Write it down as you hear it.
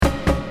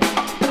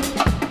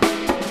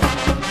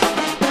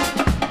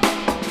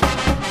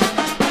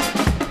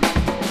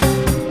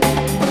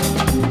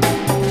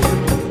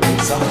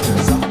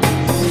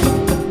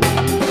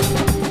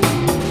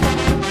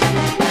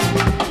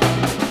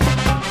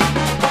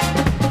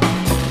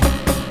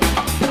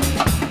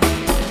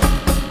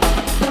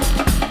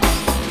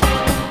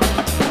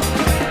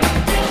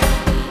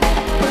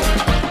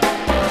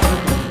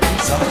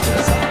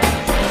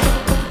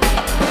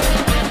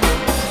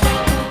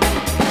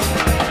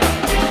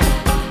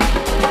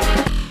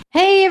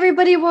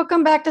everybody.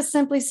 Welcome back to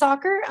Simply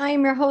Soccer. I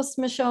am your host,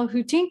 Michelle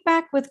Houtink,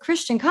 back with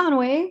Christian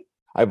Conway.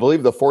 I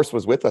believe the Force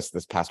was with us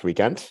this past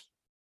weekend.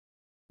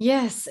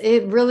 Yes,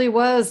 it really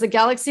was. The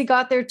Galaxy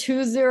got their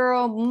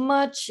 2-0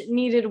 much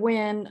needed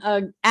win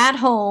at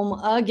home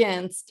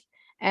against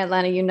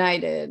Atlanta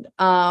United.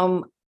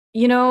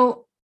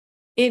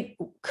 It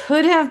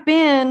could have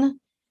been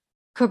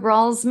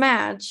Cabral's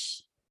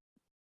match,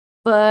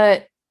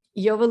 but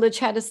Jovic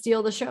had to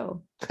steal the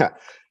show.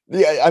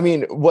 Yeah, I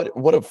mean,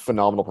 what a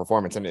phenomenal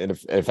performance. And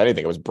if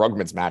anything, it was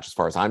Brugman's match as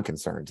far as I'm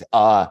concerned.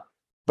 But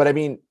I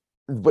mean,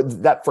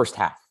 that first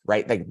half,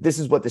 right? Like, this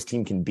is what this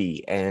team can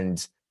be.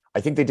 And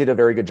I think they did a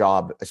very good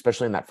job,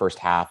 especially in that first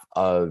half,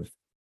 of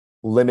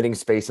limiting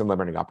space and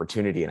limiting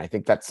opportunity. And I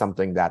think that's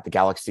something that the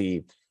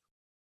Galaxy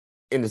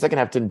in the second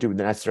half didn't do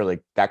necessarily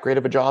that great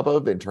of a job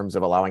of, in terms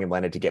of allowing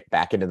Atlanta to get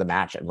back into the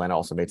match. Atlanta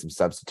also made some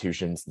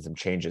substitutions and some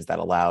changes that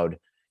allowed,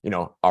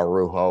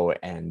 Araujo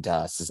and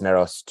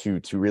Cisneros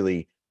to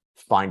really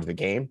find the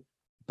game.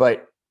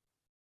 But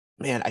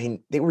man, I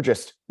mean,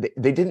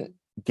 they didn't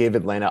give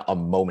Atlanta a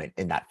moment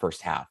in that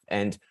first half.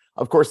 And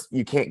of course,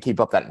 you can't keep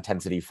up that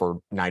intensity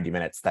for 90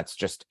 minutes. That's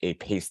just a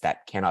pace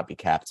that cannot be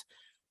kept.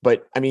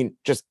 But I mean,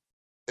 just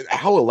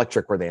how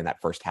electric were they in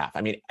that first half?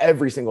 I mean,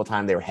 every single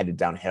time they were headed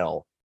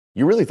downhill,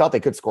 you really thought they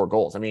could score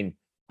goals. I mean,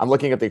 I'm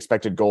looking at the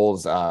expected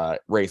goals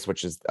race,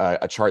 which is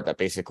a chart that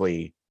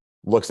basically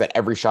looks at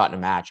every shot in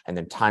a match and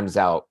then times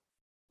out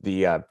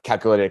the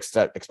calculated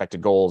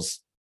expected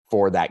goals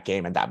for that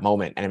game at that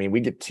moment. And I mean, we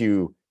get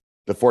to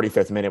the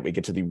 45th minute, we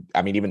get to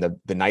even the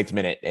 9th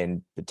minute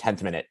and the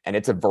 10th minute, and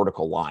it's a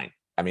vertical line.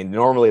 I mean,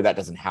 normally that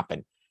doesn't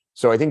happen.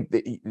 So I think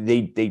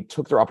they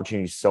took their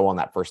opportunities so on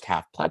that first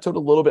half, plateaued a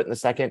little bit in the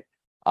second.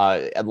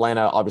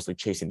 Atlanta obviously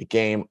chasing the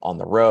game on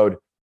the road,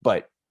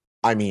 but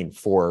I mean,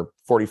 for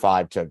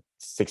 45 to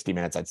 60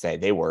 minutes, I'd say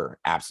they were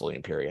absolutely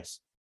imperious.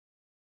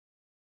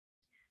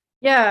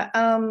 Yeah.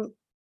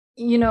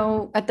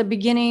 At the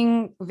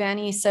beginning,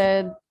 Vanny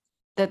said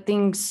that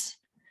things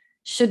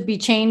should be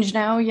changed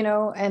now,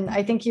 and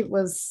I think it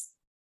was,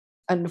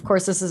 and of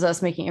course, this is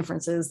us making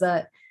inferences,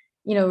 that,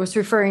 it was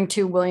referring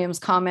to Williams'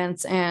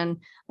 comments.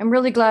 And I'm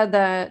really glad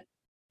that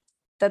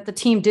the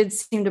team did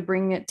seem to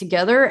bring it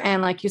together.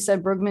 And like you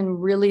said, Brugman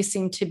really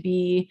seemed to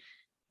be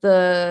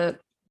the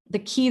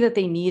key that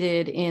they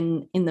needed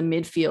in the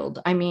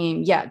midfield. I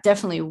mean, yeah,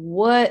 definitely.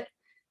 What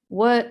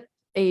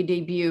a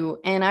debut.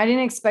 And I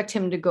didn't expect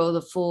him to go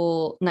the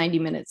full 90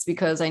 minutes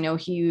because I know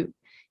he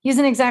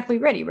isn't exactly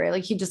ready, right?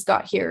 Like, he just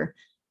got here.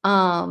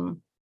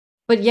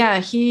 But yeah,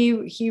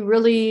 he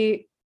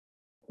really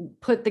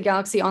put the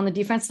Galaxy on the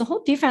defense. The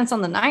whole defense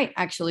on the night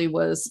actually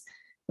was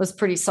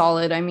pretty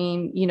solid. I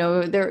mean,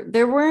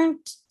 there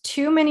weren't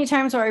too many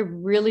times where I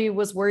really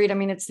was worried. I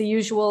mean, it's the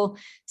usual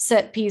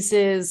set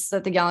pieces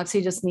that the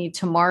Galaxy just need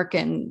to mark.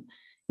 And,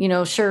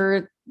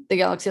 sure, the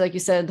Galaxy, like you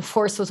said, the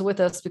Force was with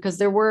us, because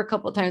there were a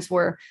couple of times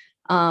where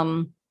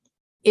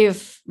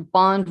if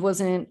Bond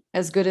wasn't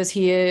as good as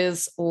he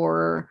is,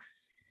 or,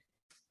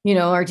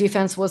 our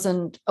defense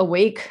wasn't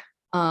awake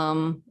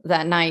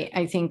that night,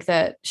 I think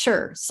that,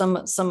 sure,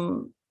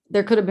 some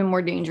there could have been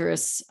more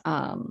dangerous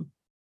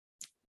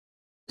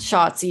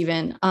shots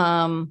even.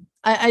 I'm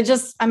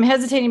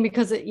hesitating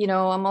because,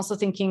 I'm also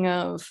thinking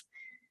of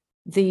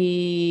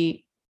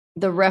the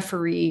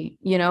referee.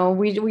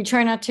 We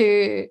try not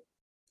to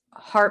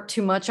harp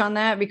too much on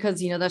that,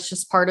 because, that's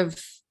just part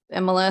of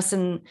MLS,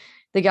 and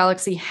the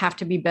Galaxy have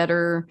to be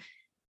better,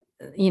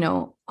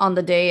 on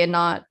the day, and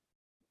not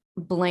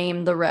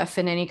blame the ref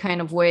in any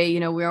kind of way.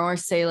 We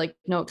always say, like,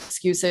 no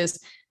excuses,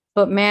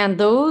 but man,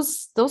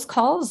 those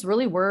calls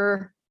really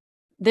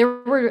there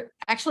were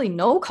actually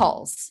no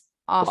calls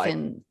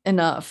often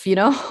enough.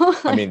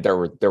 I mean, there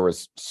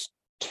was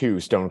two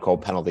stone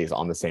cold penalties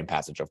on the same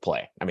passage of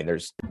play. I mean,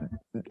 there's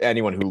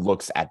anyone who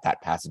looks at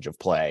that passage of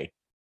play,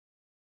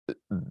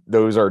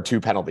 those are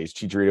two penalties.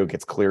 Chicharito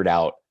gets cleared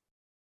out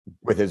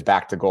with his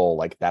back to goal.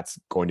 Like, that's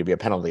going to be a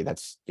penalty.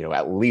 That's,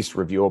 at least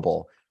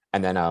reviewable.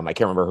 And then I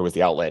can't remember who was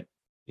the outlet.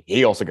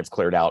 He also gets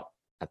cleared out.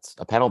 That's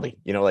a penalty,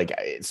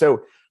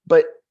 so,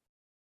 but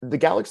the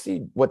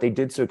Galaxy, what they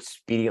did so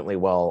expediently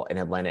well in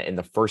Atlanta in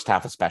the first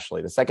half,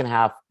 especially the second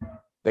half,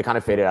 they kind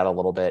of faded out a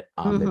little bit.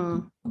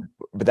 But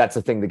that's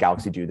the thing the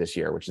Galaxy do this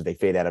year, which is they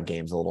fade out of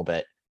games a little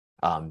bit.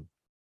 The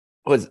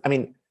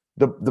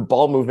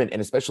ball movement,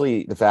 and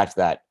especially the fact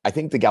that I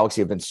think the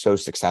Galaxy have been so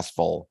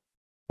successful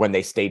when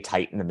they stay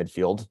tight in the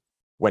midfield,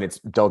 when it's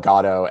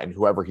Delgado and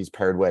whoever he's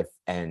paired with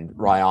and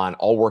Ryan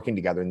all working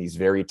together in these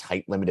very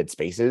tight, limited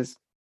spaces.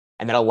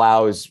 And that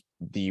allows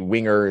the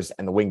wingers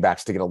and the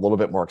wingbacks to get a little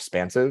bit more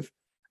expansive.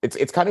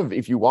 It's kind of,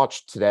 if you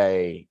watch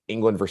today,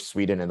 England versus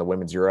Sweden in the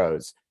Women's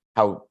Euros,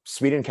 how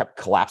Sweden kept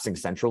collapsing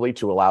centrally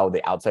to allow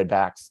the outside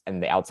backs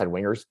and the outside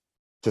wingers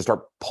to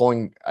start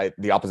pulling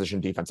the opposition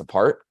defense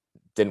apart.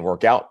 Didn't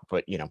work out,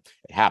 but it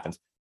happens.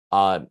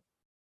 But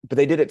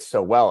they did it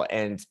so well.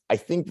 And I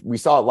think we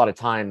saw a lot of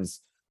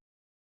times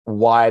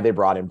why they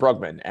brought in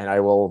Brugman, and I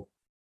will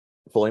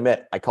fully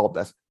admit I called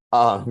this.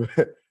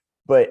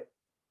 But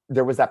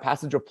there was that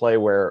passage of play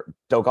where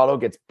Delgado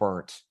gets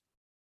burnt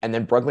And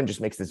then Brugman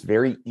just makes this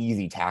very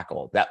easy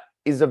tackle that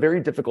is a very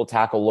difficult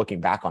tackle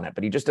looking back on it,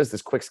 but he just does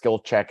this quick skill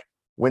check,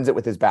 wins it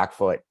with his back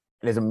foot,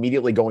 and is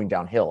immediately going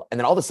downhill. And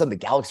then all of a sudden the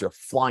Galaxy are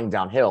flying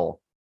downhill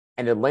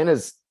and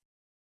Atlanta's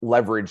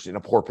leveraged in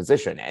a poor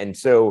position. And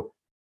so,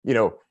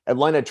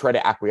 Atlanta tried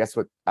to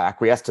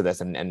acquiesce to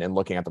this and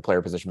looking at the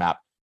player position map,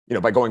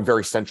 by going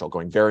very central,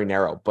 going very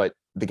narrow. But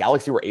the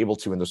Galaxy were able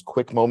to, in those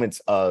quick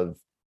moments of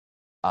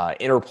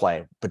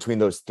interplay between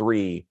those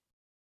three,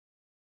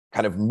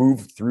 kind of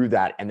move through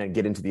that and then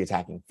get into the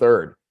attacking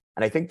third.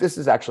 And I think this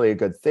is actually a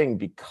good thing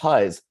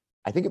because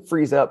I think it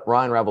frees up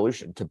Ryan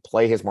Revolution to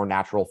play his more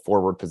natural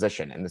forward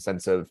position, in the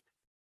sense of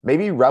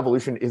maybe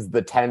Revolution is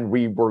the 10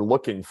 we were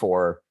looking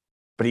for,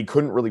 but he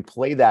couldn't really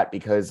play that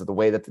because of the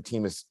way that the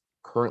team is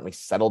currently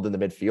settled in the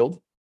midfield.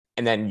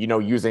 And then,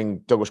 using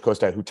Douglas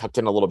Costa, who tucked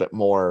in a little bit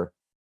more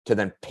to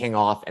then ping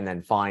off and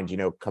then find,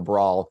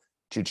 Cabral,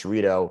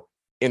 Chicharito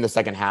in the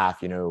second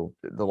half, the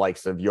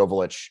likes of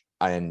Joveljic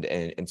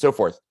and so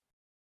forth.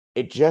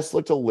 It just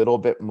looked a little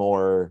bit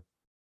more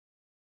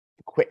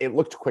quick. It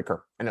looked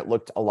quicker and it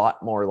looked a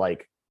lot more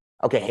like,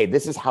 okay, hey,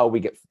 this is how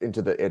we get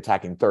into the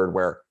attacking third,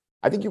 where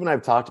I think you and I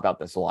have talked about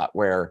this a lot,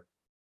 where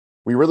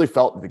we really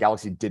felt that the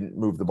Galaxy didn't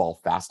move the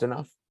ball fast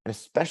enough. And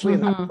especially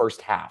in that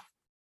first half,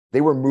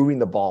 they were moving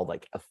the ball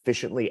like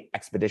efficiently,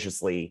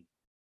 expeditiously,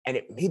 and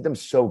it made them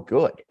so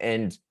good.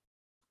 And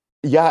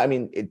yeah, I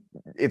mean,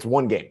 it's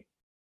one game,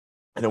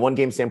 and a one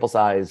game sample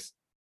size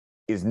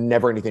is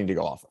never anything to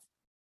go off of.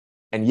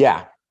 And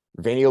yeah,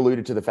 Vanny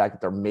alluded to the fact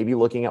that they're maybe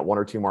looking at one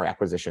or two more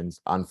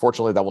acquisitions.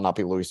 Unfortunately, that will not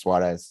be Luis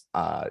Suarez.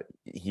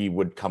 He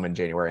would come in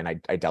January, and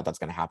I doubt that's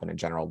going to happen in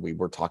general. We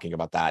were talking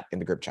about that in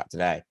the group chat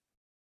today.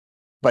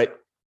 But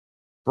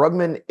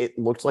Brugman, it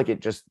looked like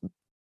it just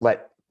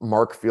let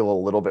Mark feel a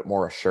little bit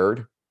more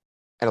assured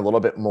and a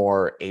little bit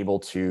more able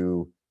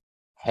to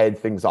head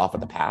things off at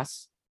the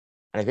pass.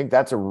 And I think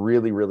that's a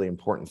really, really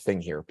important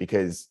thing here,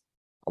 because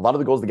a lot of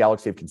the goals the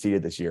Galaxy have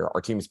conceded this year, our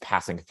team is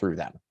passing through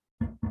them.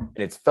 And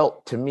it's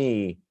felt to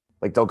me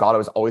like Delgado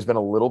has always been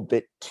a little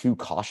bit too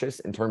cautious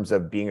in terms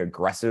of being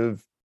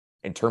aggressive,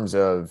 in terms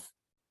of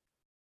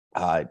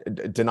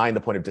denying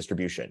the point of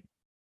distribution.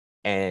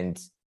 And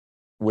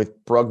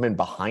with Brugman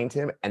behind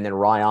him and then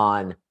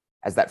Ryan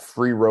as that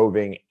free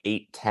roving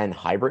 8-10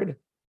 hybrid,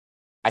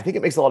 I think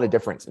it makes a lot of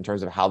difference in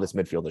terms of how this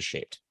midfield is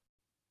shaped.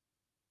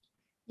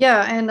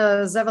 Yeah, and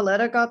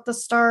Zavaleta got the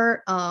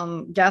start.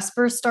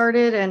 Gasper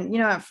started, and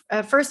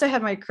at first I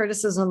had my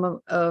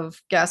criticism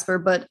of Gasper,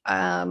 but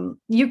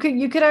you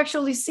could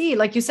actually see,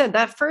 like you said,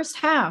 that first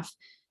half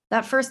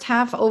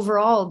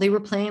overall, they were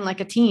playing like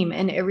a team,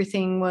 and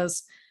everything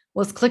was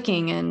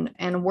clicking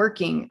and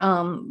working.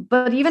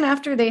 But even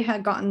after they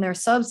had gotten their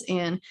subs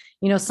in,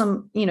 you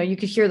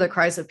could hear the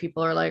cries of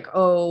people are like,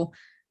 "Oh,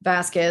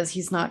 Vasquez,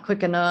 he's not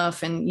quick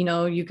enough," and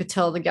you could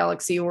tell the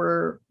Galaxy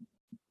were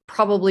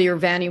probably, or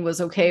Vanny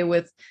was okay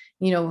with,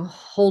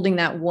 holding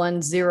that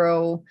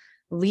 1-0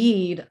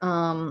 lead,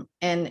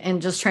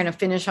 and just trying to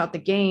finish out the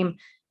game.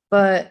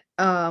 But,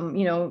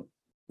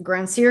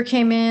 Grandsir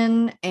came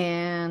in,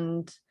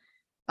 and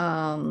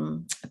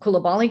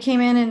Koulibaly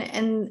came in,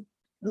 and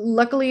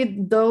luckily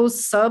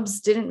those subs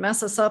didn't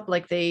mess us up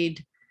like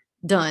they'd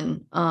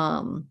done,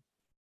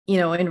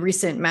 in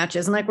recent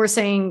matches. And like we're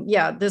saying,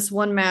 yeah, this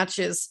one match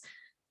is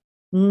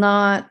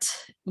not,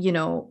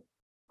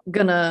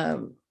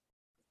 gonna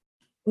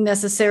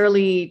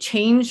necessarily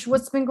change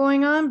what's been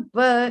going on,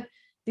 but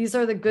these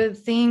are the good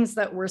things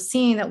that we're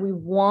seeing that we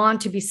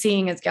want to be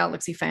seeing as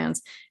Galaxy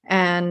fans.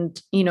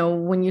 And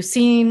when you've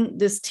seen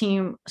this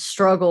team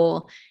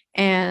struggle,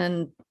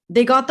 and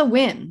they got the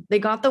win,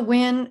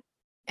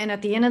 and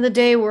at the end of the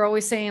day, we're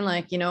always saying,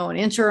 like, an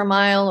inch or a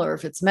mile, or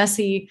if it's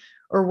Messi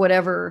or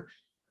whatever,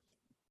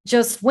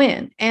 just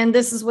win. And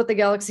this is what the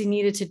Galaxy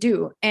needed to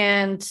do.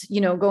 And,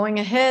 going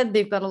ahead,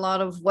 they've got a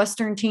lot of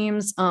Western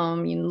teams.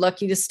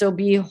 Lucky to still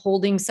be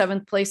holding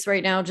 7th place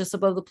right now, just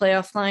above the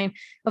playoff line.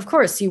 Of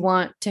course, you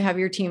want to have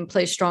your team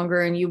play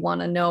stronger, and you want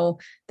to know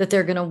that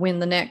they're going to win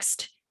the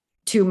next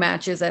 2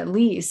 matches at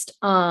least.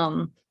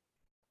 And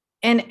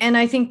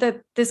I think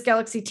that this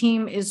Galaxy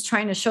team is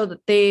trying to show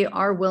that they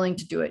are willing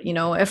to do it.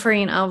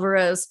 Efrain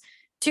Alvarez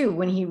too,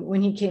 when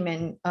he came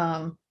in,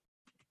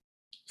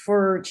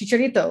 for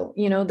Chicharito,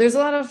 there's a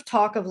lot of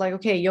talk of like,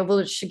 okay,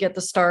 Joveljic should get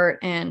the start,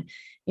 and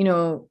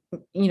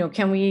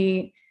can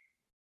we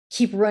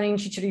keep running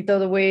Chicharito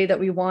the way that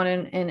we want,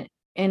 and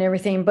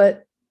everything.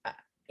 But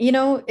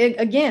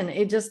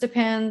it just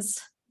depends.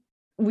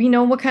 We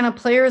know what kind of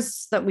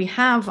players that we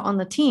have on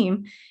the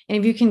team, and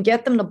if you can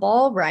get them the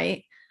ball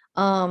right,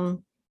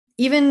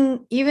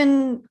 even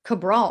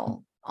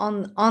Cabral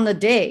on the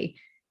day,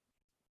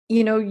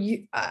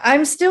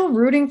 I'm still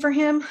rooting for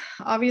him.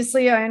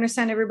 Obviously, I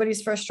understand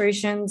everybody's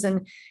frustrations,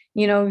 and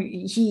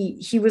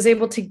he was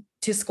able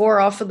to score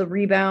off of the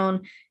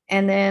rebound,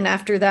 and then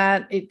after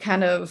that, it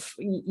kind of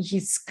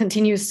he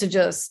continues to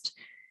just,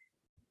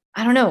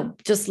 I don't know,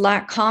 just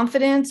lack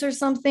confidence or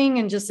something,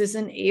 and just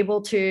isn't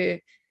able to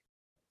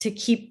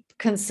keep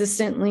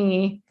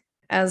consistently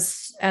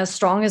as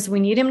strong as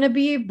we need him to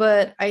be.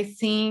 But I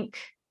think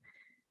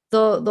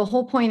the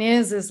whole point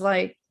is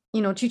like,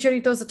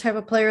 Chicharito's the type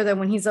of player that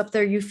when he's up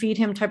there, you feed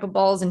him type of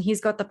balls, and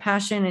he's got the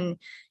passion.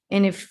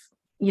 And if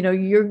you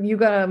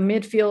got a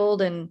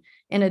midfield and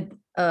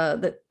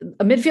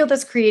a midfield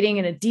that's creating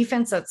and a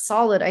defense that's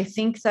solid, I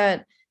think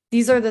that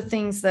these are the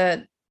things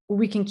that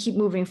we can keep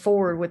moving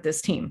forward with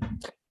this team.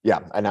 Yeah,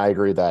 and I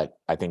agree that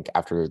I think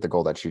after the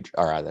goal that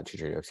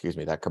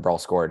that Cabral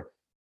scored,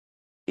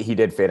 he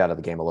did fade out of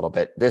the game a little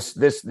bit.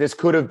 This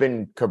could have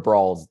been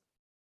Cabral's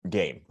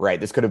game, right?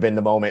 This could have been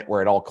the moment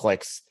where it all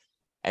clicks,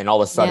 and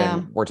all of a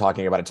sudden we're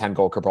talking about a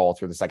 10-goal Cabral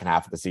through the second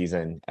half of the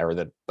season, or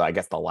I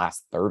guess the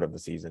last third of the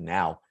season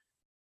now,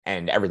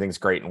 and everything's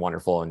great and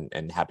wonderful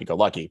and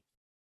happy-go-lucky.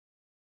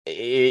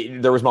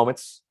 There was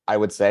moments, I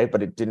would say,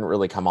 but it didn't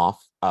really come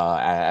off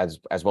as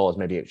well as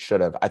maybe it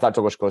should have. I thought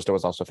Douglas Costa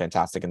was also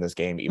fantastic in this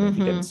game, even if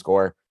he didn't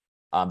score.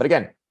 But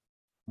again,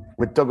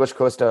 with Douglas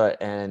Costa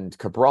and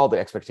Cabral, the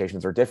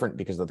expectations are different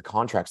because of the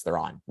contracts they're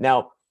on.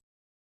 Now,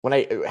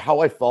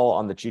 how I fall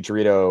on the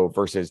Chicharito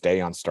versus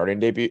Dejan starting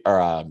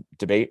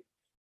debate,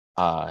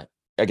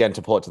 again,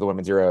 to pull it to the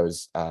women's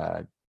Euros,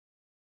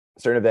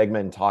 Serena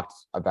Wegman talked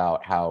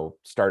about how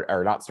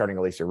not starting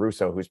Alicia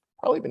Russo, who's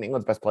probably been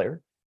England's best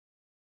player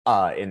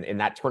in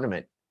that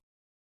tournament,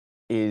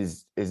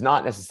 is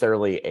not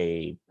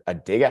necessarily a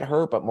dig at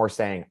her, but more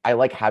saying, I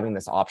like having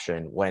this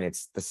option when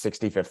it's the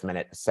 65th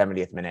minute,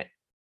 70th minute,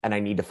 and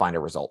I need to find a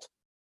result.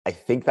 I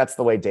think that's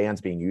the way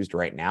Dejan's being used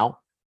right now.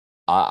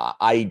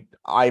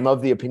 I'm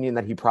of the opinion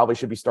that he probably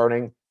should be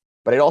starting,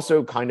 but I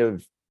also kind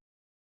of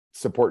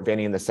support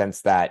Vanny in the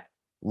sense that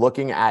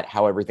looking at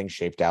how everything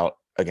shaped out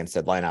against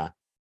Atlanta,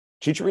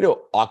 Chicharito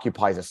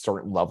occupies a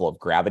certain level of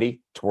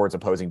gravity towards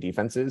opposing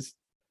defenses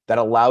that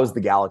allows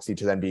the Galaxy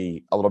to then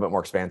be a little bit more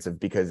expansive,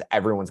 because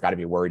everyone's got to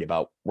be worried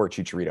about where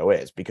Chicharito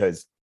is.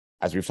 Because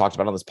as we've talked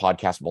about on this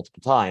podcast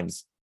multiple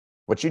times,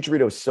 what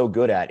Chicharito is so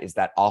good at is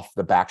that off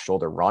the back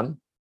shoulder run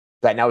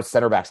that now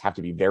center backs have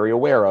to be very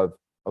aware of.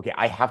 Okay,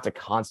 I have to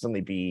constantly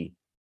be,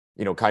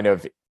 kind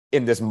of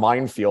in this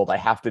minefield. I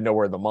have to know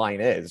where the mine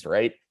is,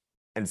 right?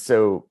 And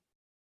so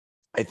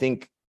I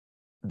think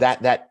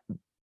that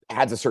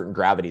adds a certain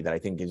gravity that I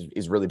think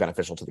is really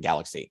beneficial to the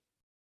Galaxy.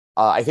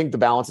 I think the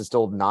balance is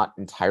still not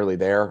entirely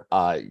there.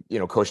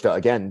 Costa,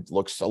 again,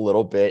 looks a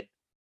little bit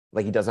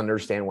like he doesn't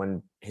understand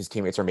when his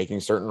teammates are making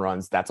certain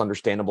runs. That's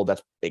understandable.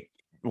 That's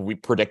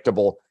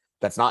predictable.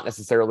 That's not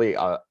necessarily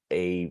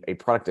a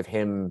product of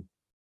him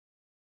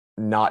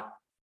not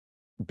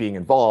being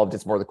involved.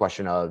 It's more the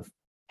question of,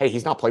 hey,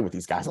 he's not played with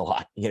these guys a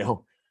lot,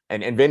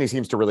 and Vanny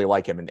seems to really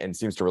like him and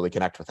seems to really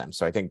connect with him.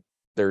 So I think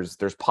there's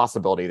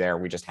possibility there.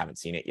 We just haven't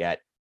seen it yet.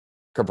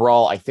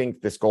 Cabral, I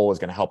think this goal is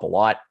going to help a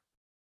lot.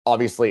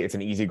 Obviously, it's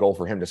an easy goal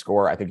for him to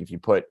score. I think if you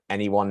put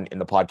anyone in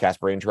the podcast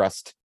brain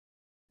trust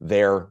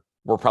there,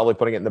 we're probably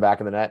putting it in the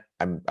back of the net.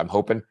 I'm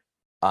hoping.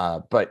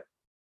 But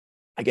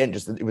again,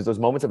 it was those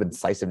moments of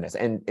incisiveness.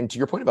 And to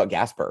your point about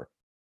Gasper,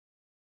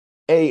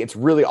 it's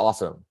really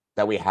awesome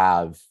that we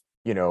have,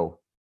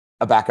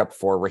 a backup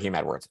for Raheem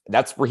Edwards.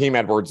 That's Raheem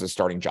Edwards'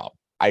 starting job.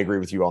 I agree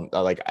with you on,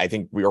 I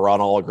think we are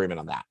on all agreement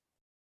on that.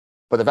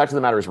 But the fact of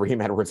the matter is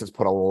Raheem Edwards has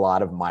put a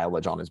lot of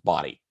mileage on his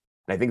body.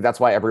 And I think that's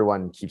why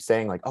everyone keeps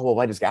saying like, oh, well,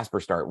 why does Gasper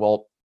start?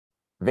 Well,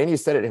 Vanny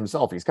said it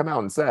himself. He's come out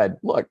and said,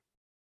 look,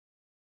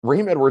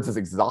 Raheem Edwards is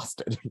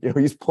exhausted.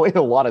 He's played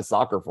a lot of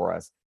soccer for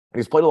us, and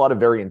he's played a lot of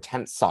very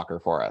intense soccer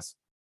for us.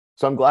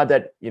 So I'm glad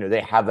that,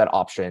 they have that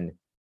option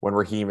when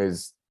Raheem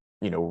is,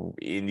 in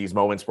these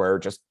moments where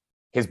just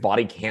his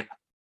body can't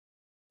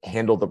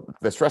handle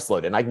the stress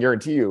load. And I can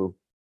guarantee you,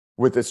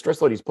 with the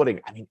stress load he's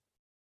putting, I mean,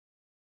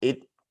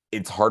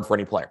 it's hard for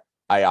any player.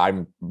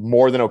 I'm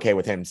more than okay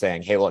with him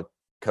saying, hey, look,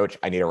 coach,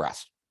 I need a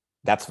rest.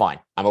 That's fine.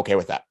 I'm okay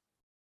with that.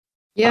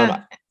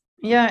 Yeah.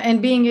 Yeah.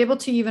 And being able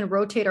to even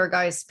rotate our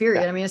guys,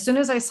 period. Yeah. I mean, as soon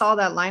as I saw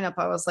that lineup,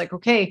 I was like,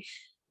 okay,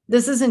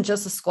 this isn't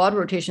just a squad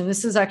rotation.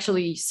 This is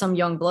actually some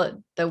young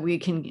blood that we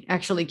can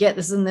actually get.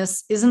 Isn't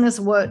this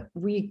what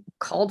we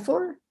called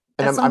for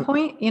at some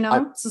point?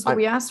 This is what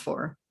we asked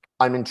for.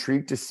 I'm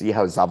intrigued to see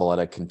how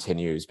Zavaleta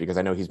continues, because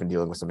I know he's been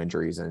dealing with some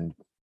injuries and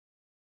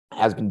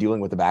has been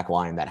dealing with the back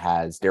line that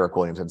has Derek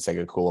Williams and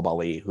Sega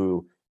Koulibaly,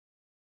 who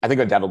I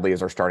think undoubtedly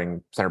is our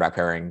starting center back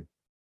pairing.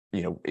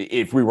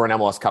 If we were an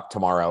MLS Cup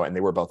tomorrow and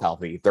they were both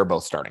healthy, they're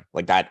both starting.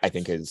 Like that, I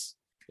think is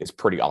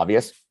pretty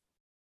obvious.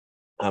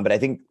 But I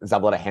think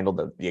Zavaleta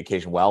handled the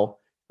occasion well.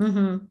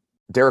 Mm-hmm.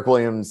 Derek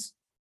Williams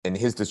and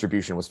his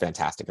distribution was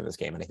fantastic in this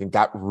game. And I think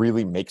that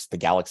really makes the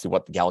Galaxy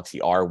what the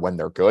Galaxy are when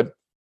they're good.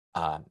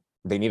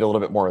 They need a little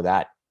bit more of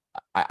that.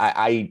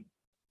 I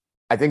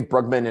think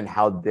Brugman and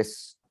how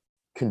this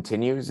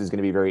continues is going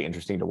to be very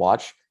interesting to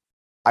watch.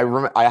 I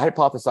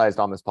hypothesized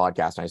on this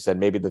podcast, and I said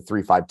maybe the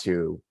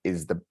 3-5-2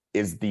 is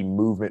the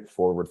movement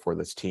forward for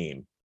this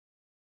team.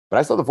 But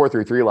I saw the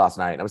 4-3-3 last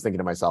night, and I was thinking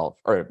to myself,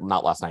 or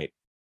not last night,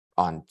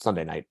 on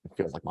Sunday night. It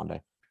feels like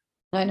Monday.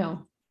 I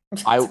know.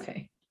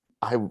 Okay.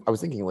 I was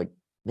thinking like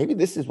maybe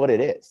this is what it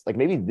is. Like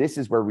maybe this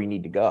is where we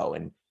need to go.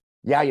 And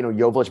yeah,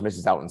 Jovic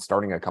misses out on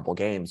starting a couple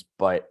games,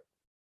 but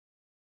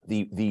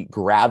the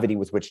gravity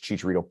with which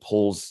Chicharito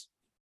pulls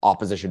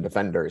opposition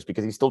defenders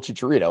because he's still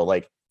Chicharito.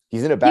 Like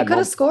he's in a He bad could have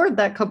moment. scored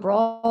that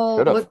Cabral,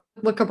 Should've.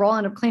 what Cabral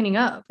ended up cleaning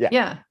up. Yeah.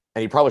 Yeah.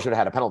 And he probably should have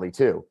had a penalty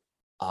too.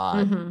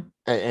 Mhm.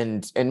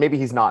 And maybe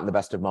he's not in the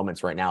best of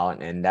moments right now.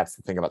 And that's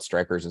the thing about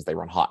strikers is they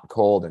run hot and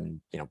cold and,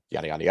 you know,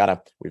 yada, yada,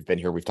 yada. We've been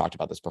here. We've talked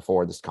about this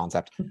before, this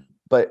concept,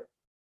 but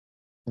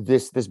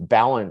this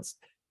balance,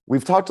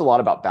 we've talked a lot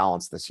about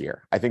balance this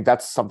year. I think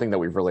that's something that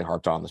we've really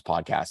harped on this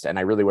podcast. And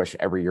I really wish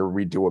every year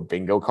we do a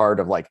bingo card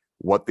of like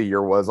what the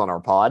year was on our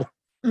pod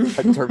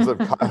in terms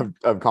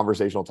of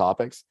conversational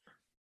topics.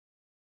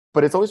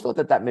 But it's always felt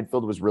that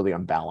midfield was really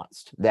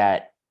unbalanced,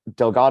 that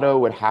Delgado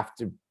would have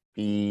to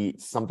be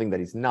something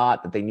that he's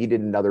not, that they needed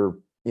another,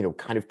 you know,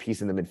 kind of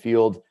piece in the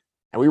midfield.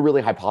 And we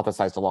really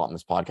hypothesized a lot in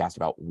this podcast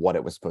about what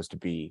it was supposed to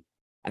be.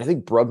 And I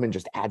think Brugman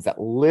just adds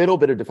that little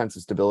bit of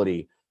defensive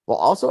stability while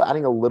also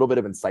adding a little bit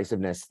of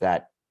incisiveness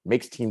that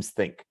makes teams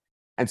think.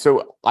 And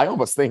so I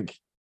almost think,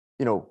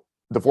 you know,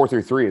 the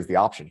 4-3-3 is the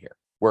option here,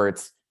 where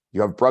it's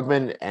you have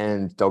Brugman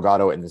and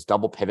Delgado in this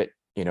double pivot,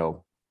 you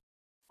know,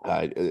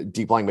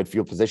 deep lying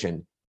midfield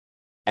position.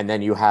 And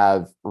then you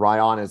have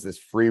Ryan as this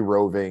free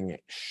roving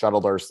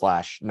shuttler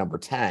 / number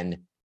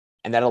 10.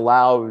 And that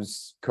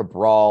allows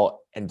Cabral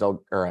and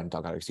Delgado,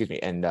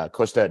 and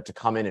Costa to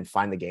come in and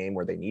find the game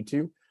where they need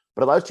to,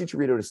 but allows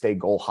Chicharito to stay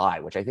goal high,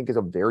 which I think is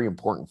a very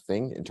important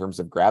thing in terms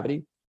of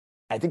gravity.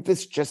 I think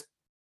this just,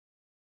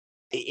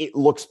 it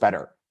looks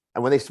better.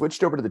 And when they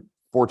switched over to the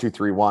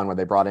 4-2-3-1, when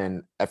they brought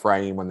in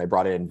Ephraim, when they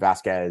brought in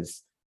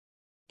Vasquez,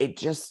 it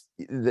just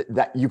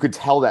that you could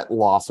tell that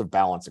loss of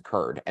balance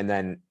occurred. And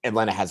then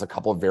Atlanta has a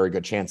couple of very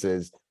good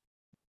chances.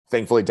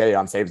 Thankfully,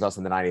 Dejan saves us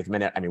in the 90th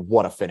minute. I mean,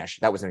 what a finish.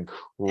 That was an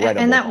incredible.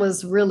 And that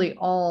was really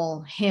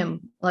all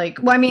him. Like,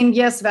 well, I mean,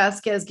 yes,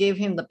 Vasquez gave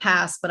him the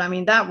pass, but I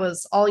mean, that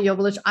was all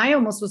Joveljic. I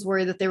almost was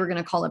worried that they were going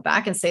to call it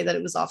back and say that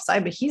it was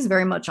offside, but he's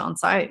very much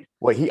onside.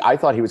 Well, I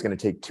thought he was going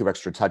to take 2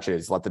 extra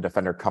touches, let the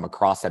defender come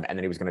across him, and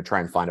then he was going to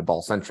try and find a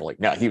ball centrally.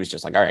 No, he was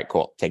just like, all right,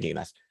 cool, taking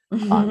this.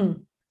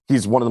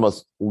 He's one of the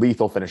most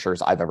lethal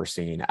finishers I've ever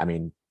seen. I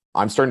mean,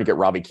 I'm starting to get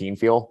Robbie Keane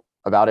feel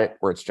about it,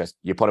 where it's just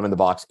you put him in the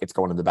box, it's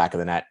going in the back of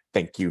the net.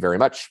 Thank you very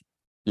much.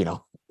 You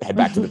know, head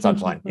back to the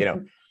touchline.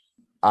 You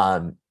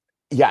know,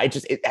 yeah,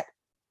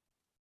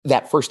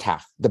 that first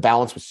half, the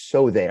balance was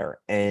so there,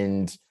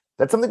 and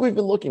that's something we've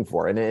been looking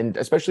for. And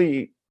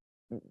especially,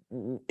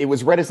 it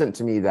was reticent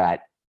to me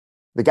that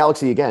the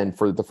Galaxy, again,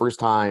 for the first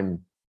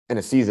time in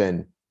a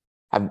season,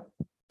 have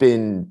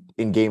been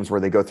in games where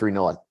they go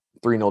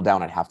 3-0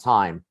 down at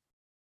halftime.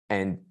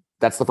 And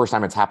that's the first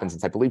time it's happened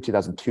since I believe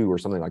 2002 or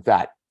something like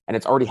that. And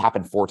it's already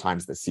happened 4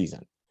 times this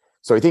season.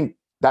 So I think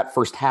that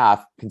first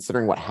half,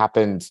 considering what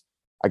happened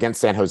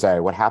against San Jose,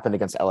 what happened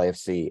against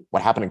LAFC,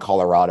 what happened in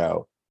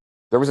Colorado,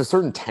 there was a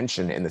certain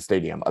tension in the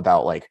stadium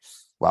about like,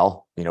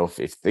 well, you know,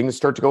 if things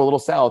start to go a little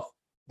south,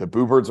 the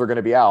Boo Birds are going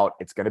to be out.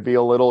 It's going to be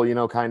a little, you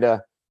know, kind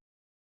of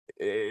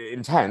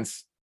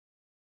intense.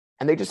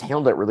 And they just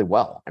handled it really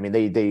well. I mean,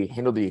 they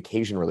handled the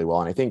occasion really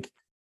well. And I think,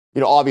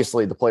 you know,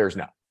 obviously the players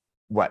know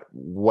what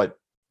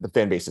the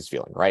fan base is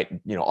feeling, right?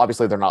 You know,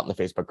 obviously they're not in the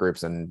Facebook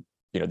groups, and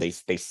you know they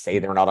say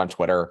they're not on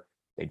Twitter.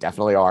 They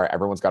definitely are.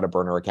 Everyone's got a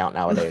burner account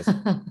nowadays.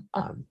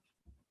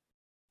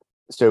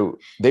 So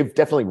they've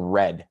definitely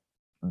read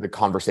the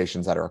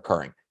conversations that are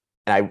occurring.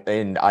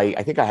 And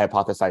I think I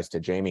hypothesized to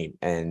Jamie,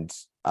 and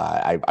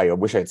I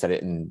wish I had said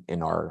it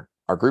in our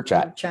group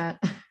chat.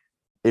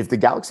 If the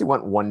Galaxy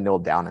went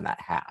 1-0 down in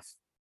that half,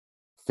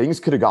 things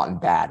could have gotten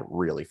bad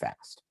really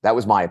fast. That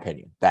was my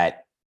opinion,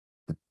 that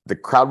the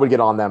crowd would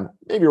get on them,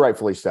 maybe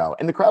rightfully so.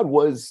 And the crowd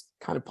was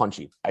kind of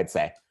punchy, I'd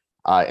say,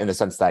 in the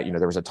sense that, you know,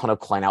 there was a ton of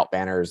Klein out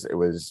banners. It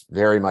was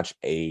very much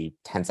a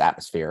tense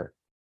atmosphere.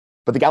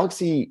 But the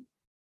Galaxy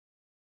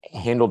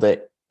handled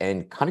it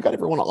and kind of got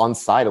everyone on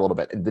side a little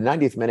bit. In the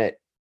 90th minute,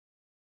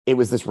 it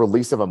was this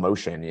release of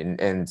emotion.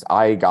 And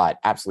I got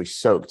absolutely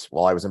soaked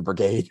while I was in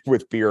Brigade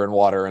with beer and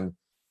water and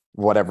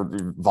whatever,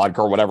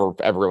 vodka or whatever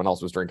everyone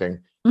else was drinking.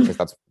 Because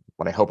that's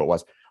what I hope it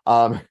was.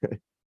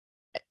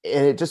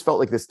 And it just felt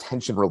like this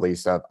tension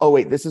release of, oh,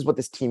 wait, this is what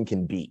this team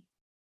can be.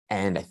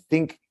 And I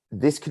think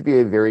this could be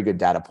a very good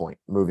data point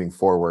moving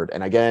forward.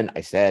 And again,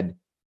 I said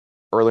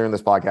earlier in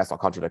this podcast, I'll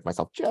contradict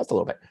myself just a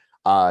little bit,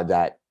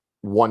 that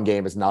one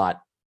game is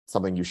not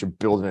something you should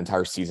build an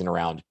entire season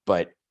around.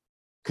 But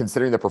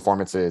considering the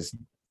performances,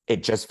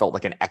 it just felt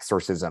like an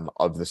exorcism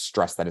of the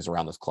stress that is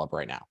around this club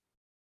right now.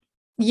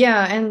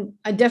 Yeah, and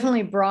I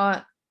definitely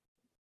brought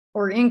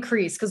or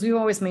increase, because we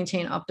always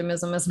maintain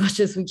optimism as much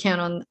as we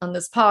can on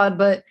this pod,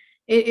 but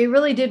it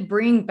really did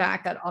bring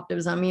back that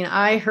optimism. I mean,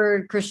 I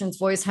heard Christian's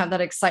voice have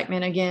that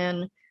excitement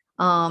again,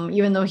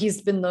 even though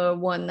he's been the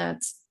one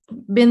that's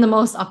been the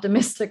most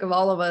optimistic of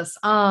all of us.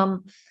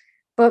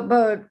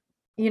 But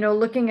you know,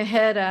 looking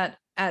ahead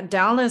at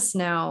Dallas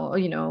now,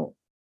 you know,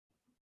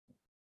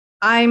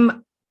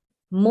 I'm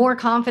more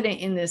confident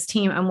in this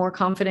team. I'm more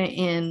confident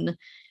in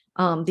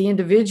the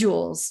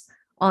individuals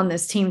on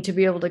this team to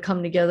be able to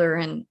come together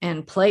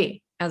and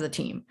play as a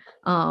team.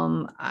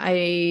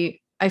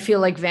 I feel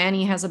like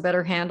Vanny has a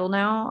better handle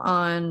now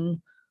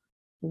on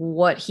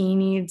what he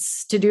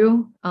needs to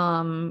do.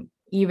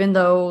 Even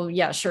though,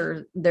 yeah,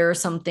 sure, there are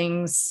some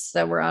things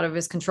that were out of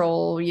his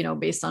control,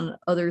 based on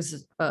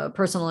others'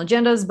 personal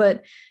agendas,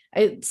 but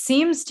it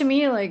seems to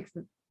me like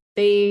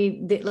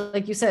they,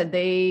 like you said,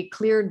 they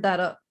cleared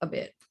that up a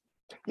bit.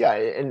 Yeah,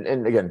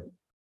 and again,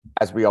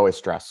 as we always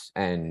stress,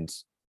 and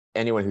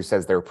anyone who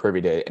says they're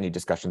privy to any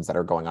discussions that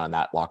are going on in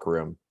that locker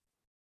room,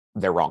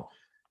 they're wrong.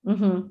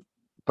 Mm-hmm.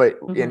 But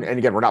Mm-hmm. and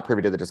again, we're not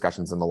privy to the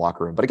discussions in the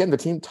locker room. But again, the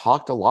team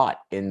talked a lot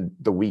in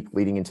the week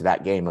leading into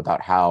that game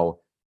about how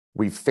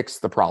we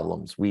fixed the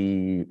problems.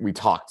 We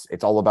talked.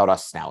 It's all about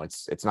us now.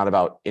 It's not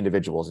about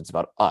individuals. It's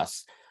about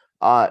us.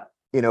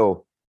 You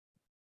know,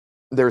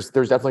 there's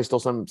definitely still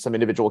some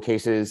individual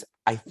cases.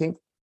 I think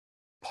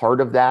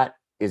part of that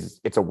is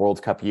it's a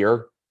World Cup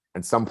year,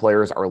 and some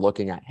players are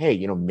looking at,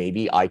 hey,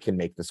 maybe I can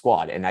make the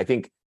squad. And I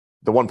think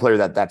the one player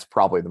that's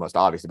probably the most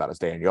obvious about is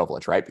Dejan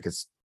Jovic, right?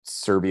 Because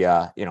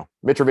Serbia,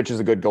 Mitrovic is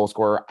a good goal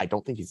scorer. I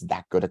don't think he's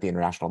that good at the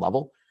international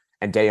level.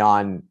 And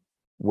Dejan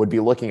would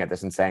be looking at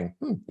this and saying,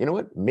 you know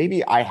what?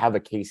 Maybe I have a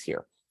case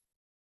here.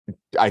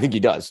 I think he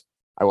does.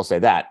 I will say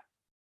that.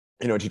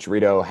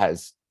 Chicharito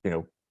has,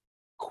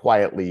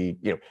 quietly,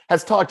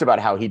 has talked about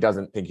how he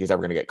doesn't think he's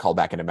ever going to get called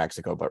back into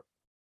Mexico, but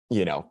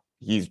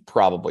he's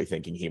probably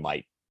thinking he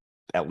might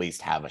at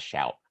least have a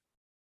shout.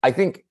 I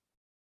think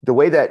the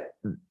way that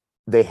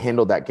they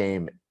handled that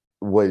game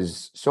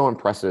was so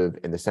impressive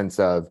in the sense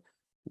of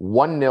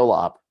 1-0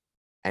 up,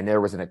 and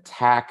there was an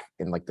attack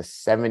in like the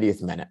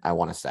 70th minute, I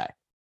want to say.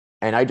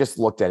 And I just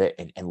looked at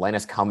it, and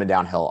Lannis coming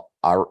downhill,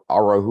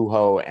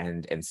 Araujo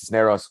and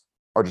Cisneros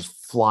are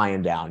just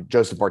flying down.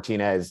 Joseph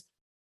Martinez,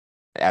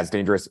 as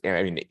dangerous.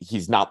 I mean,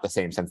 he's not the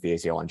same since the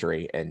ACL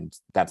injury, and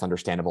that's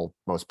understandable.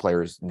 Most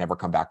players never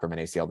come back from an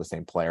ACL the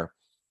same player.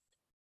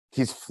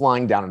 He's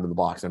flying down into the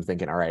box. I'm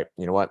thinking, all right,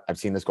 you know what? I've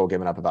seen this goal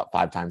given up about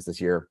 5 times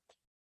this year.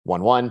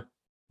 1-1.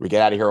 We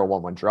get out of here, a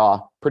 1-1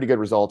 draw. Pretty good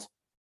result.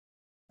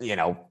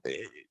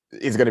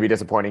 It's going to be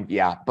disappointing.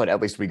 Yeah, but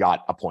at least we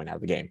got a point out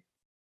of the game.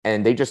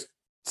 And they just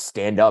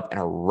stand up in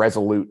a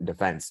resolute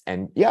defense.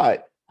 And yeah,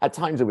 at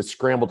times it was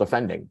scramble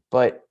defending,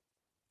 but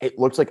it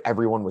looks like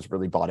everyone was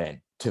really bought in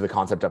to the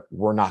concept of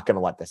we're not going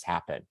to let this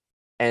happen.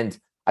 And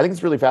I think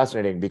it's really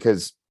fascinating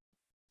because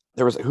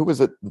who was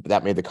it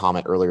that made the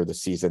comment earlier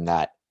this season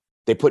that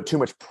they put too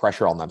much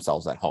pressure on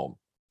themselves at home,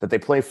 that they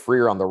play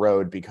freer on the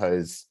road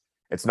because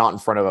it's not in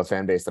front of a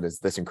fan base that is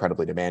this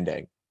incredibly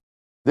demanding.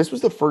 This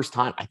was the first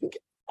time, I think,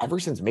 ever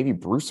since maybe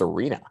Bruce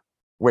Arena,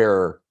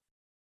 where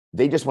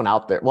they just went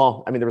out there.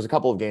 Well, I mean, there was a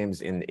couple of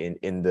games in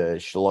the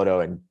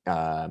Shiloto and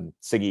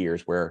Siggy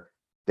years where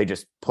they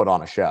just put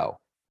on a show.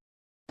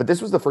 But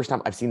this was the first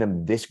time I've seen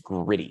them this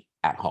gritty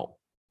at home.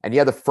 And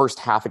yeah, the first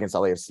half against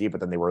LAFC, but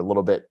then they were a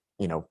little bit,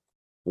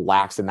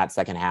 lax in that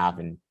second half.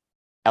 And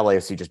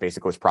LAFC just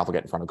basically was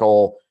profligate in front of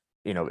goal.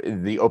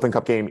 The Open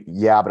Cup game,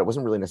 yeah, but it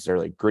wasn't really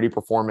necessarily a gritty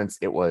performance.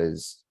 It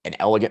was an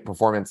elegant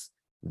performance.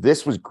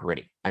 This was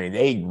gritty. I mean,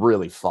 they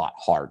really fought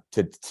hard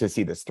to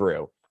see this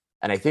through.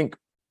 And I think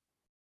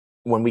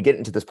when we get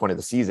into this point of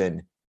the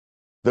season,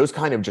 those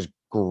kind of just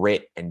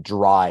grit and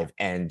drive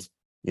and,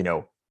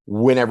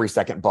 win every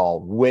second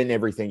ball, win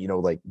everything,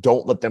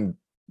 don't let them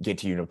get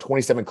to you,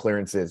 27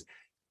 clearances,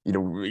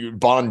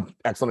 Bond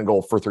excellent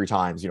goal for 3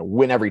 times,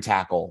 win every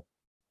tackle.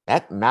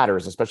 That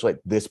matters, especially at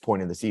this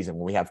point in the season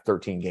when we have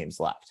 13 games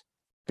left,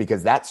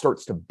 because that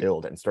starts to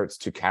build and starts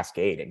to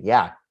cascade. And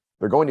yeah,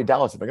 they're going to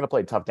Dallas. If they're going to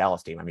play a tough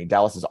Dallas team, I mean,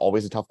 Dallas is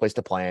always a tough place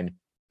to play in,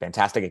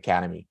 fantastic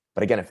academy.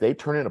 But again, if they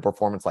turn in a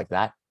performance like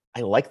that,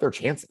 I like their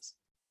chances.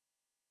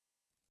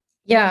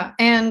 Yeah.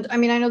 And I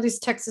mean, I know these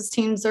Texas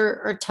teams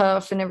are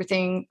tough and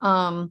everything.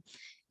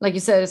 Like you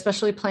said,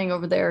 especially playing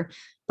over there,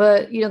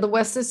 but the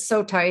West is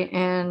so tight.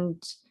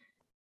 And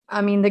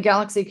I mean, the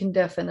Galaxy can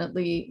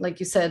definitely, like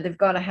you said, they've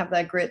got to have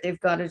that grit. They've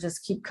got to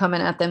just keep coming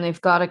at them.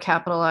 They've got to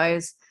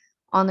capitalize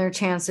on their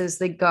chances.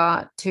 They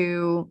got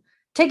to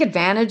take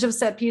advantage of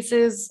set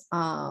pieces.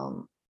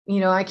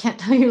 I can't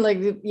tell you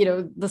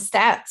the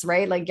stats,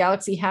 right? Like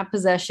Galaxy have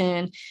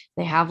possession.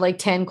 They have like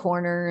 10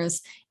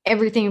 corners.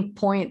 Everything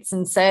points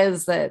and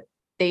says that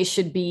they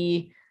should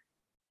be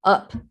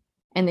up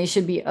and they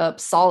should be up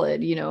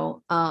solid,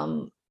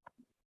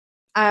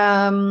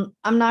 I'm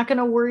not going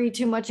to worry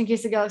too much in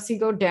case the Galaxy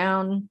go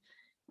down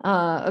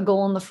a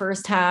goal in the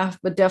first half,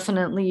 but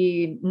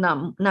definitely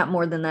not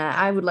more than that.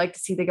 I would like to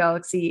see the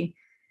Galaxy,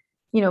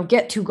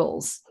 get 2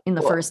 goals in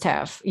the first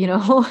half,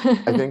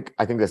 I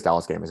think this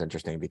Dallas game is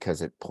interesting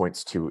because it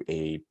points to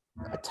a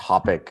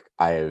topic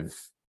I've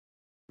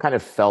kind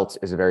of felt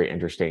is a very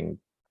interesting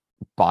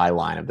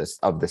byline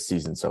of this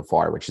season so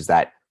far, which is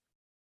that,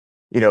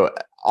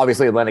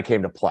 obviously Atlanta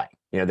came to play.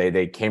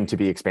 They came to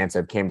be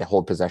expansive, came to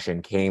hold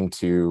possession, came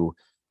to,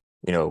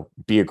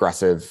 be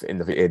aggressive in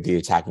the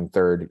attacking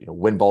third,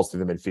 win balls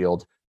through the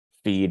midfield,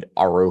 feed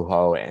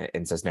Araujo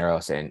and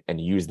Cisneros and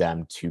use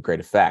them to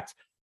great effect.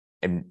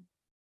 And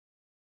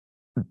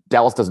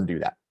Dallas doesn't do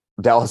that.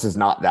 Dallas is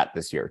not that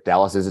this year.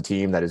 Dallas is a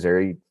team that is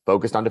very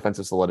focused on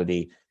defensive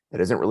solidity,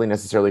 that isn't really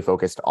necessarily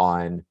focused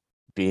on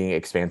being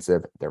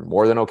expansive. They're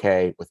more than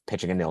okay with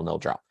pitching a 0-0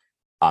 draw.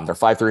 They're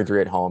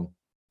 5-3-3 at home.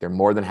 They're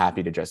more than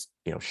happy to just,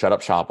 shut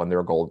up shop when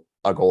they're a goal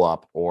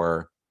up,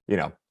 or,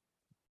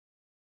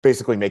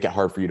 basically make it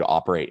hard for you to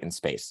operate in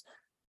space.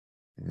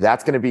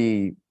 That's going to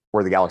be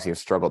where the Galaxy have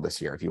struggled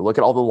this year. If you look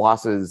at all the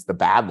losses, the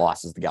bad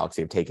losses the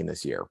Galaxy have taken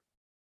this year,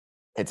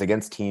 it's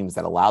against teams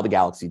that allow the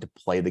Galaxy to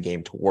play the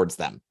game towards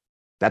them.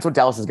 That's what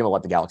Dallas is going to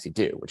let the Galaxy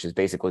do, which is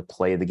basically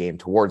play the game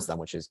towards them,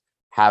 which is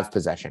have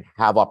possession,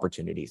 have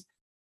opportunities.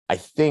 I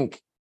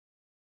think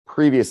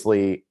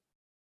previously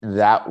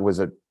that was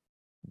a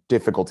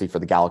difficulty for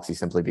the Galaxy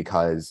simply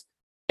because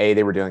A,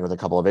 they were dealing with a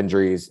couple of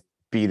injuries.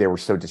 B, they were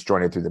so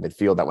disjointed through the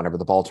midfield that whenever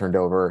the ball turned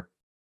over,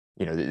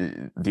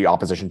 the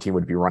opposition team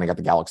would be running at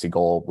the Galaxy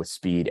goal with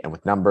speed and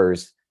with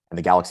numbers. And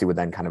the Galaxy would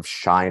then kind of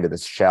shy into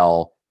this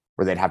shell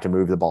where they'd have to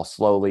move the ball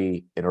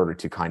slowly in order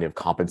to kind of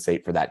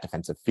compensate for that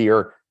defensive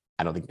fear.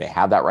 I don't think they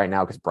have that right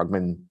now because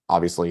Brugman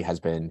obviously has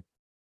been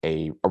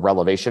a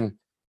revelation.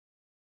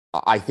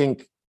 I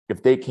think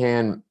if they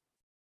can,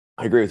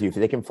 I agree with you, if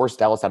they can force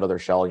Dallas out of their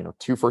shell,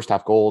 2 first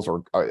half goals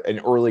or an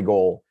early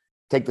goal,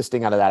 take the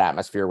sting out of that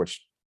atmosphere,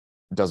 which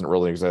doesn't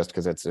really exist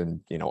because it's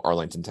in,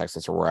 Arlington,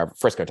 Texas, or wherever,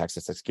 Frisco,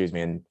 Texas, excuse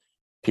me, and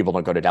people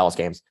don't go to Dallas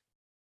games,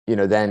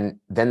 then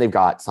they've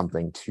got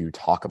something to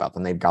talk about.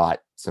 Then they've got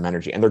some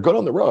energy and they're good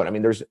on the road. I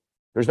mean, there's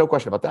no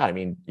question about that. I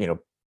mean,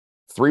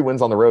 3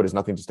 wins on the road is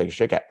nothing to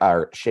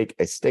shake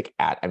a stick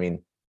at. I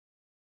mean,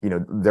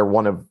 they're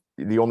one of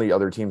the only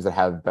other teams that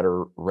have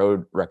better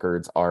road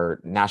records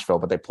are Nashville,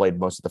 but they played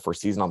most of the first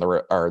season on the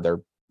road, or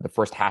the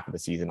first half of the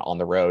season on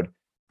the road.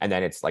 And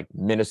then it's like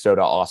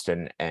Minnesota,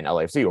 Austin, and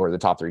LAFC, who are the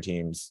top 3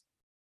 teams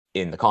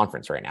in the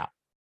conference right now.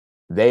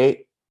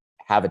 They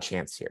have a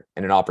chance here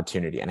and an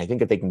opportunity. And I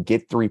think if they can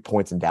get 3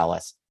 points in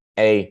Dallas,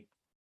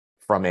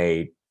 from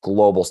a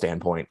global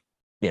standpoint,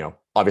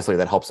 obviously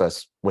that helps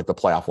us with the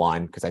playoff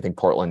line because I think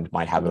Portland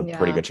might have a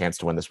pretty good chance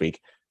to win this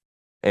week.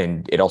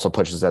 And it also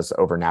pushes us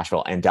over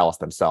Nashville and Dallas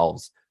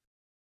themselves.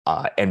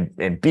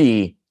 And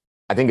B,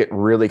 I think it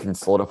really can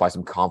solidify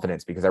some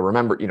confidence because I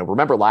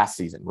remember last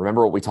season,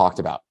 remember what we talked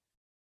about.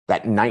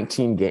 That 9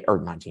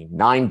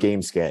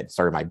 game skid.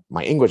 Sorry,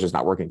 my English is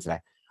not working today.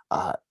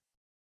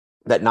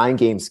 That 9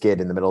 game skid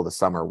in the middle of the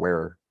summer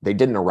where they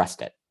didn't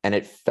arrest it. And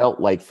it felt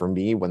like for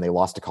me, when they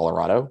lost to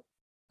Colorado,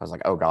 I was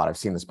like, oh God, I've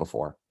seen this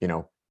before.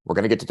 We're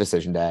going to get to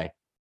decision day.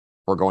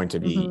 We're going to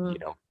be,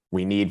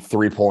 we need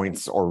 3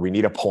 points or we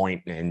need a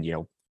point. And,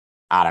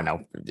 I don't know.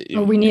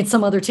 Or we need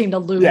some other team to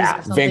lose.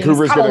 Yeah,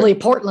 Vancouver's probably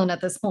Portland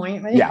at this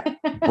point. Yeah,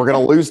 we're going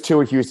to lose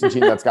to a Houston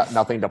team that's got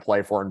nothing to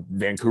play for, and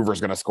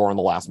Vancouver's going to score in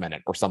the last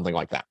minute or something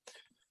like that.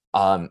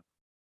 But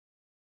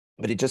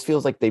it just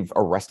feels like they've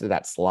arrested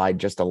that slide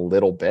just a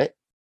little bit,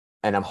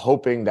 and I'm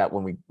hoping that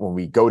when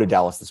we go to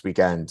Dallas this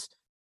weekend,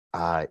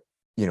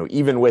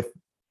 even with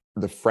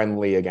the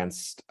friendly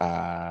against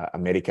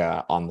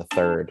America on the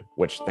 3rd,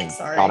 which thank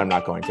God I'm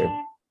not going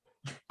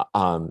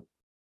to.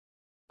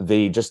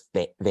 They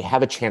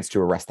have a chance to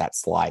arrest that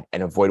slide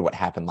and avoid what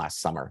happened last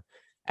summer.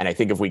 And I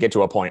think if we get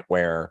to a point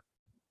where,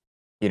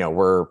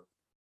 we're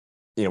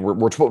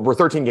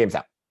 13 games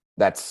out,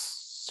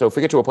 so if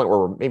we get to a point where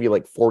we're maybe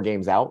like 4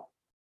 games out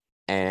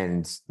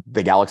and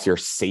the Galaxy are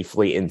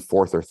safely in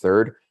 4th or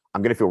 3rd,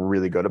 I'm going to feel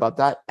really good about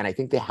that. And I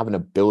think they have an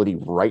ability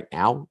right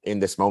now in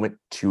this moment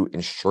to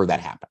ensure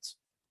that happens.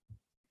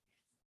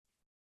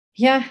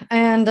 Yeah.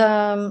 And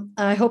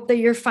I hope that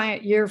you're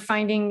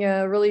finding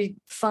a really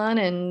fun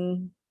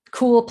and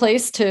cool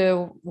place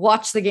to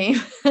watch the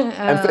game.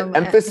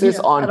 Emphasis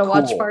on at a cool.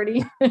 watch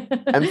party.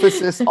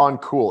 Emphasis on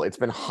cool. It's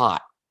been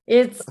hot.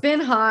 It's been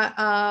hot.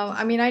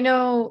 I mean, I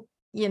know,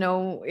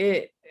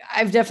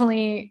 I've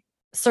definitely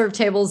served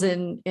tables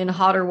in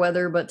hotter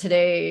weather, but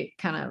today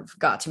kind of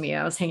got to me.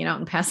 I was hanging out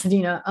in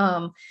Pasadena.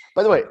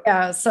 By the way,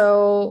 yeah.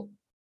 So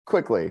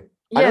quickly.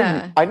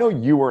 Yeah. I know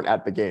you weren't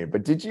at the game,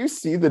 but did you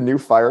see the new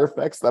fire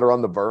effects that are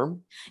on the berm?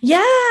 Yeah,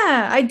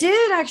 I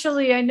did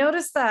actually. I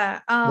noticed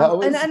that.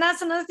 And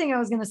that's another thing I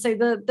was going to say.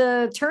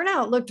 The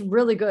turnout looked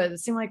really good. It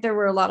seemed like there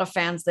were a lot of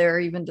fans there,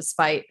 even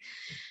despite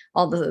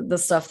all the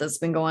stuff that's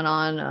been going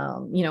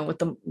on, with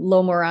the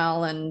low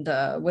morale and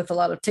with a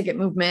lot of ticket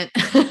movement.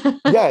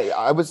 Yeah,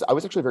 I was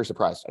actually very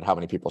surprised at how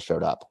many people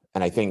showed up.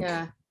 And I think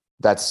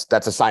that's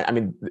a sign. I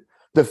mean,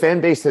 the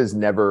fan base has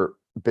never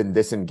been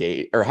this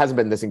engaged or hasn't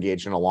been this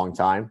engaged in a long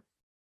time.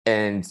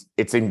 And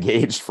it's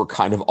engaged for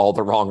kind of all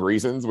the wrong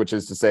reasons, which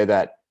is to say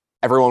that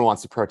everyone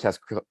wants to protest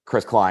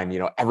Chris Klein.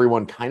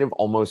 Everyone kind of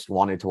almost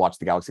wanted to watch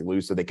the Galaxy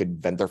lose so they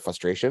could vent their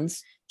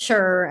frustrations.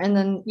 Sure. And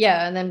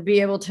then be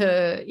able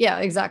to,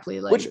 exactly.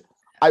 Which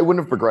I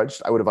wouldn't have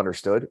begrudged. I would have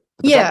understood.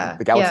 But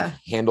the Galaxy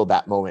handled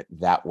that moment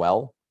that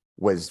well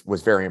was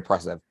very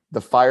impressive.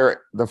 The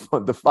fire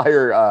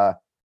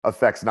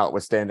effects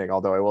notwithstanding,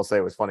 although I will say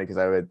it was funny because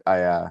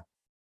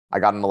I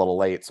got in a little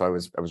late, so I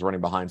was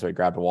running behind, so I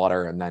grabbed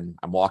water, and then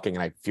I'm walking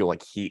and I feel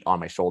like heat on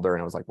my shoulder,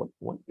 and I was like,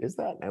 what is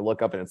that? And I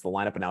look up and it's the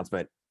lineup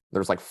announcement.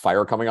 There's like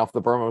fire coming off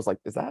the berm. I was like,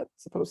 is that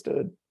supposed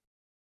to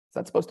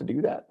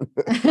do that?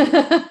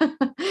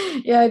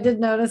 Yeah, I did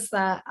notice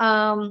that.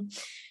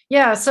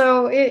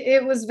 So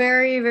it was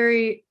very,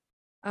 very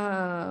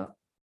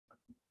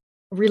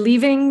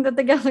relieving that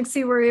the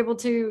Galaxy were able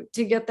to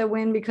get the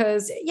win,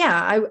 because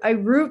I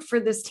root for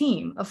this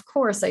team. Of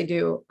course I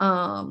do.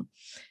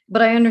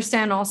 But I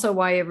understand also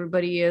why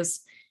everybody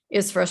is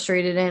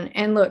frustrated.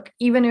 And look,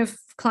 even if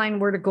Klein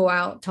were to go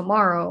out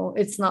tomorrow,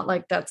 it's not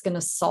like that's going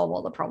to solve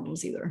all the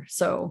problems either.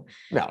 So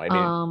no, I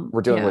mean,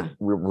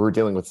 we're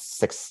dealing with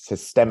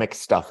systemic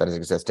stuff that has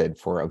existed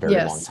for a very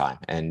long time,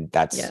 and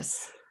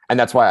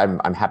that's why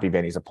I'm happy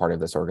Vanny's a part of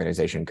this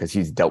organization, because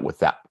he's dealt with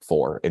that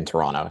before in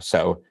Toronto.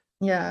 So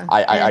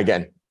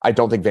I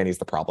don't think Vanny's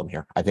the problem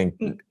here. I think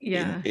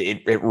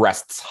it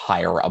rests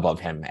higher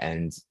above him.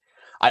 And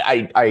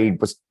I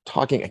was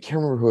talking, I can't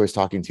remember who I was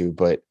talking to,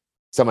 but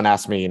someone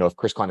asked me, if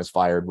Chris Klein is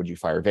fired, would you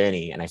fire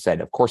Vanny? And I said,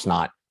 of course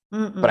not.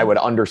 But I would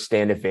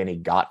understand if Vanny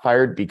got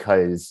fired,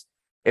 because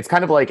it's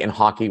kind of like in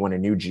hockey, when a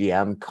new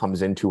GM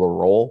comes into a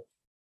role,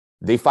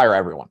 they fire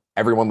everyone.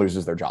 Everyone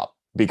loses their job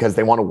because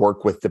they want to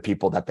work with the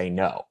people that they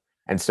know.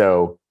 And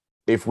so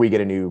if we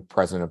get a new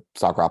president of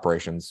soccer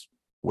operations,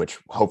 which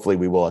hopefully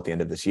we will at the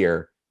end of this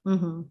year,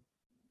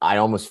 I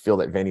almost feel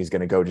that Vanny's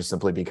going to go just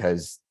simply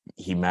because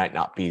he might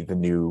not be the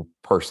new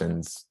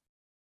person's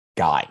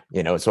guy,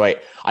 So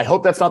I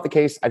hope that's not the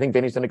case. I think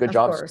Vanny's done a good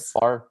job so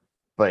far,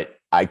 but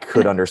I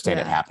could understand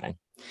it happening.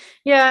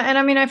 Yeah. And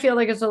I mean, I feel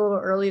like it's a little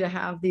early to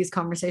have these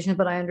conversations,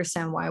 but I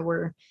understand why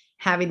we're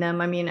having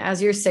them. I mean,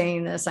 as you're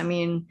saying this, I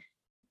mean,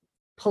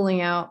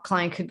 pulling out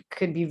Klein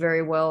could be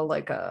very well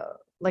like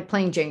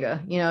playing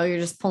Jenga, you're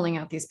just pulling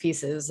out these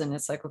pieces and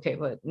it's like, okay,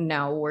 but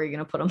now where are you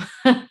going to put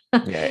them?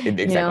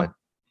 Exactly.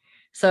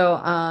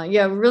 So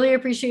really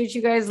appreciate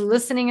you guys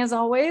listening as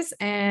always,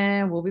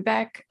 and we'll be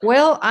back.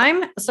 Well,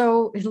 I'm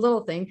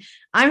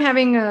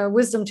having a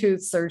wisdom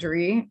tooth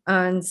surgery,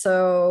 and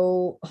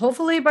so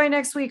hopefully by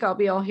next week I'll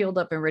be all healed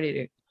up and ready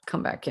to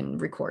come back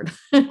and record.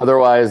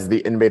 Otherwise, the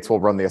inmates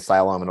will run the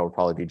asylum, and it'll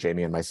probably be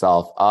Jamie and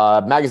myself.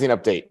 Magazine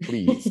update,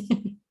 please.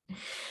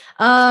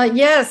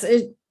 Yes,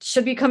 it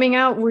should be coming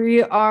out.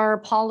 We are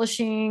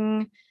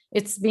polishing.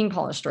 It's being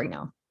polished right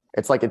now.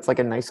 It's like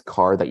a nice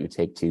car that you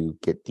take to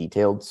get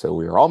detailed. So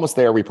we're almost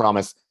there. We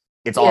promise.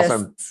 It's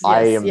awesome.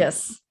 I am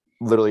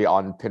literally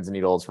on pins and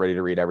needles, ready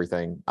to read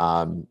everything.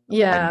 I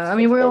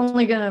mean, we're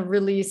only going to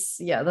release,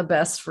 the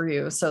best for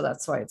you. So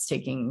that's why it's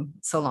taking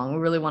so long. We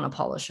really want to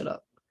polish it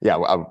up. Yeah,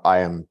 I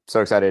am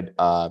so excited.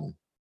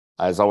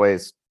 As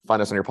always,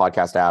 find us on your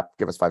podcast app,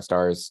 give us 5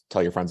 stars,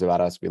 tell your friends about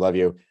us. We love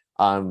you.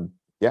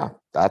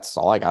 That's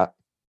all I got.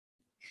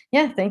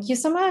 Yeah. Thank you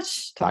so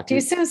much. Talk to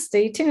you soon.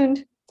 Stay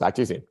tuned. Talk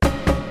to you soon.